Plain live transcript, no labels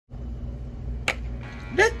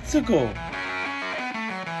Let's go.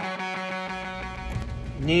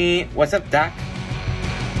 Nee, what's up, Doc?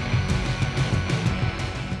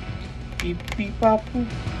 Beep beep bop boop.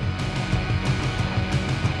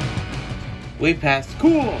 We passed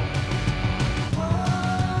school.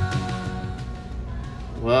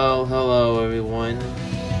 Well, hello everyone.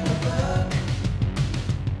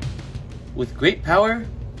 With great power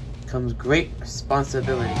comes great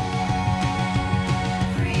responsibility.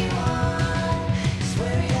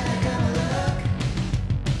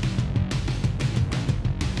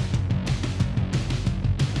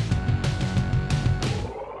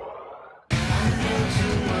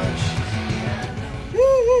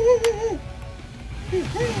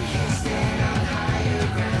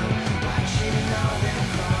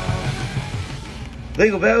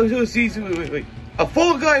 Lego Battle Season. Wait. A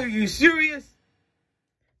Fall Guy? Are you serious?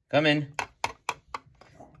 Come in.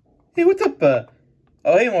 Hey, what's up?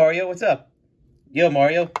 Oh, hey, Mario. What's up? Yo,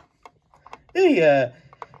 Mario. Hey,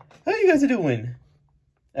 how you guys doing?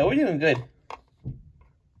 We're doing good.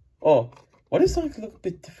 Oh, why does Sonic look a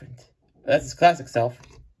bit different? That's his classic self.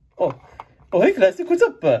 Oh, hey, Classic. What's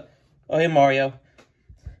up? Oh, hey, Mario.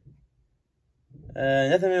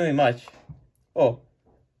 Nothing really much. Oh,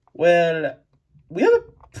 well, we have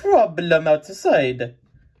a problem outside.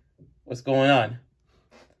 What's going on?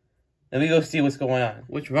 Let me go see what's going on.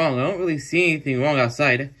 What's wrong? I don't really see anything wrong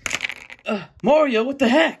outside. Mario, what the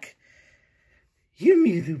heck? Hear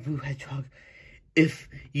me, the Blue Hedgehog. If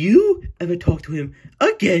you ever talk to him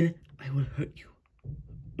again, I will hurt you.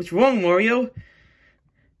 What's wrong, Mario?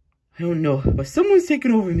 I don't know, but someone's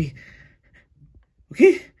taking over me.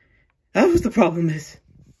 Okay? That was the problem is.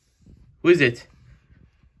 Who is it?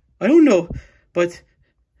 I don't know, but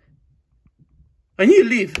I need to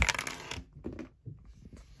leave.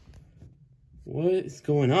 What is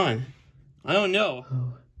going on? I don't know.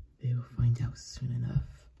 Oh,